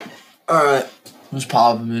Alright, what's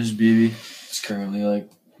poppin', Miss BB? It's currently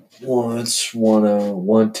it's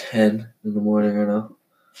 1:10 in the morning right now.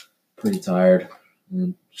 Pretty tired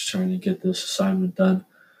and just trying to get this assignment done.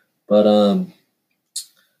 But I'm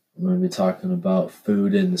going to be talking about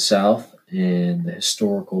food in the South and the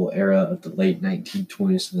historical era of the late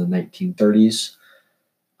 1920s to the 1930s.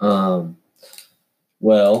 Um,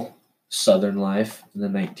 well, Southern life in the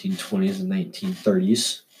 1920s and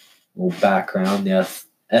 1930s. A little background: the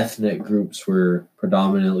ethnic groups were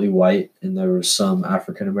predominantly white, and there were some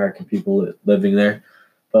African American people living there.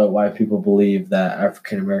 But white people believed that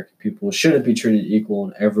African American people shouldn't be treated equal,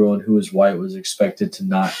 and everyone who was white was expected to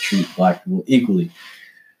not treat black people equally.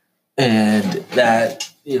 And that,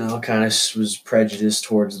 kind of was prejudice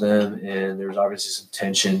towards them, and there was obviously some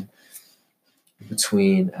tension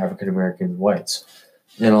between African American and whites.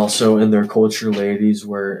 And also in their culture, ladies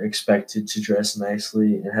were expected to dress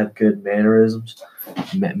nicely and have good mannerisms.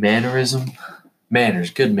 Good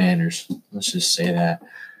manners. Let's just say that.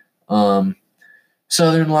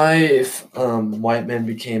 Southern life, white men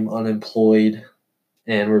became unemployed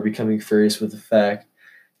and were becoming furious with the fact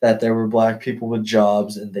that there were black people with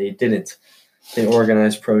jobs and they didn't. They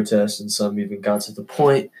organized protests, and some even got to the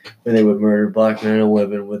point where they would murder black men and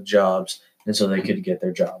women with jobs, and so they could get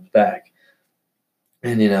their jobs back.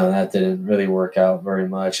 And, that didn't really work out very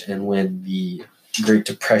much. And when the Great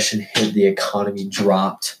Depression hit, the economy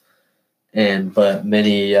dropped. But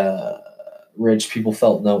many rich people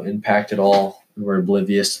felt no impact at all and were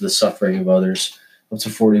oblivious to the suffering of others. Up to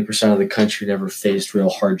 40% of the country never faced real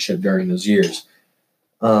hardship during those years.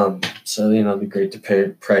 The Great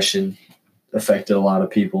Depression affected a lot of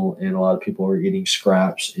people, and a lot of people were eating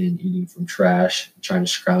scraps and eating from trash, trying to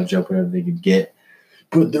scrounge up whatever they could get.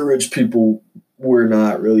 But the rich people were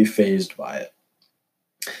not really fazed by it.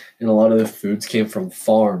 And a lot of the foods came from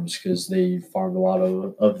farms because they farmed a lot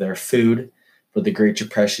of their food. But the Great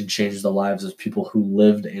Depression changed the lives of people who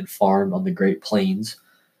lived and farmed on the Great Plains,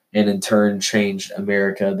 and in turn changed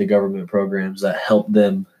America. The government programs that helped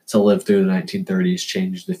them to live through the 1930s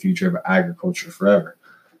changed the future of agriculture forever.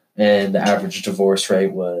 And the average divorce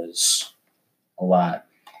rate was a lot.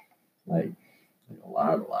 A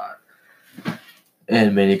lot.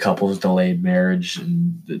 And many couples delayed marriage,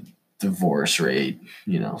 and the divorce rate,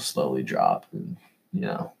 slowly dropped. And,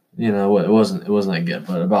 it wasn't that good.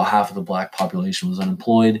 But about half of the black population was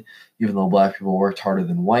unemployed. Even though black people worked harder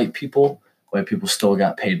than white people still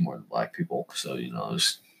got paid more than black people. So,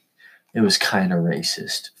 it was kind of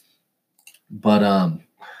racist. But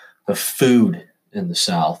the food in the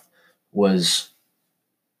South was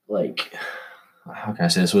how can I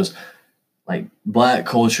say this? Was black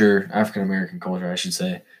culture, African American culture, I should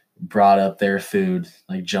say, brought up their food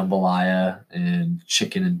like jambalaya and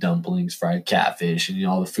chicken and dumplings, fried catfish, and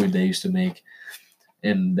all the food they used to make.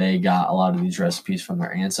 And they got a lot of these recipes from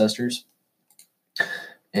their ancestors.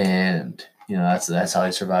 And that's how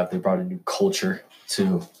they survived. They brought a new culture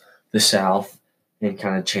to the South and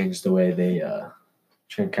kind of changed the way they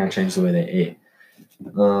ate.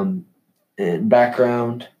 And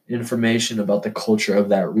background information about the culture of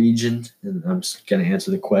that region, and I'm just going to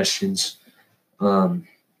answer the questions from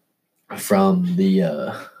the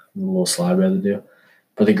little slide we had to do.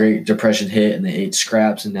 But the Great Depression hit, and they ate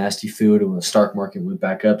scraps and nasty food, and when the stock market went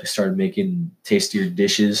back up, they started making tastier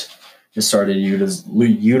dishes and started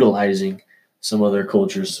utilizing some other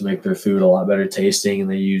cultures to make their food a lot better tasting, and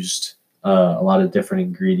they used a lot of different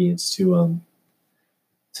ingredients to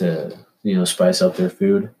spice up their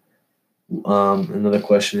food. Another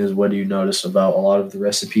question is, what do you notice about a lot of the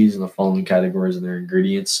recipes in the following categories and their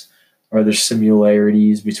ingredients? Are there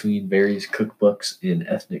similarities between various cookbooks and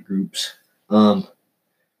ethnic groups?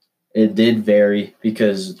 It did vary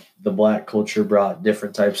because the black culture brought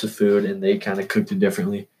different types of food and they kind of cooked it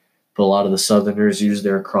differently. But a lot of the Southerners used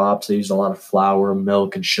their crops. They used a lot of flour,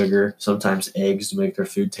 milk, and sugar, sometimes eggs to make their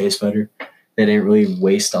food taste better. They didn't really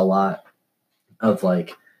waste a lot of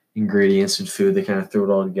ingredients and food. They kind of threw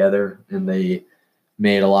it all together, and they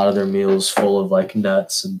made a lot of their meals full of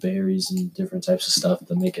nuts and berries and different types of stuff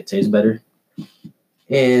to make it taste better.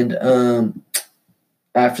 And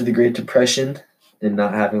after the Great Depression and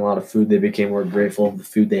not having a lot of food, they became more grateful of the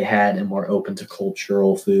food they had and more open to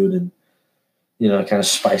cultural food, and kind of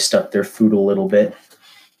spiced up their food a little bit.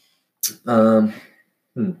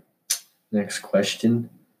 Next question.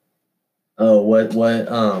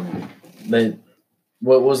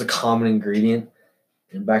 What was a common ingredient?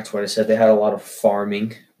 And back to what I said, they had a lot of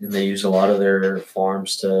farming, and they used a lot of their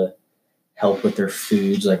farms to help with their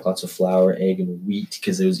foods, like lots of flour, egg, and wheat,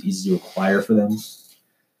 because it was easy to acquire for them.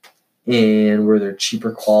 And were there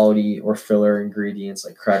cheaper quality or filler ingredients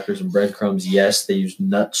like crackers and breadcrumbs? Yes, they used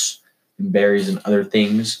nuts and berries and other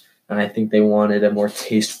things. And I think they wanted a more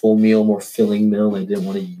tasteful meal, more filling meal. They didn't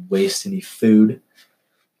want to waste any food.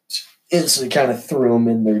 And so they kind of threw them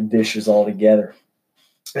in their dishes all together.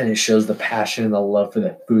 And it shows the passion and the love for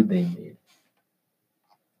that food they made.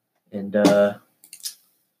 And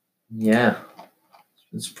yeah,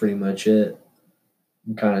 that's pretty much it.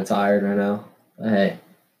 I'm kind of tired right now. But hey,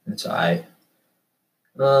 it's all right.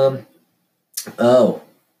 Um, oh,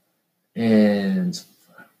 and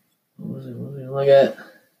what was it? What was I gonna look at?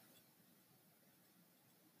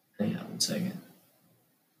 Hang on 1 second.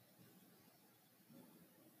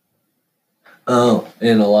 Oh,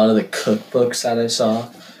 and a lot of the cookbooks that I saw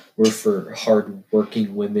were for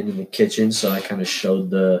hard-working women in the kitchen. So I kind of showed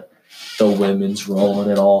the women's role in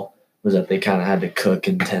it all was that they kind of had to cook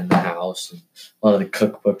and tend the house. And a lot of the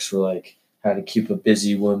cookbooks were like how to keep a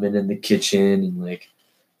busy woman in the kitchen and like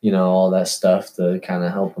all that stuff to kind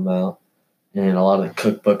of help them out. And a lot of the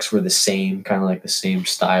cookbooks were the same, kind of like the same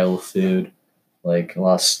style of food, like a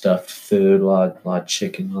lot of stuffed food, a lot of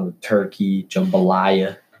chicken, a lot of turkey,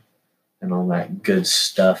 jambalaya, and all that good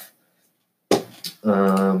stuff.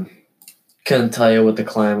 Um, couldn't tell you what the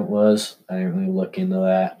climate was. I didn't really look into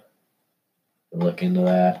that. But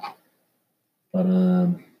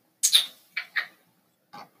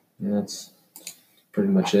yeah, that's pretty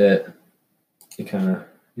much it. You kind of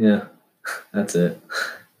yeah, that's it.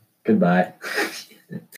 Goodbye.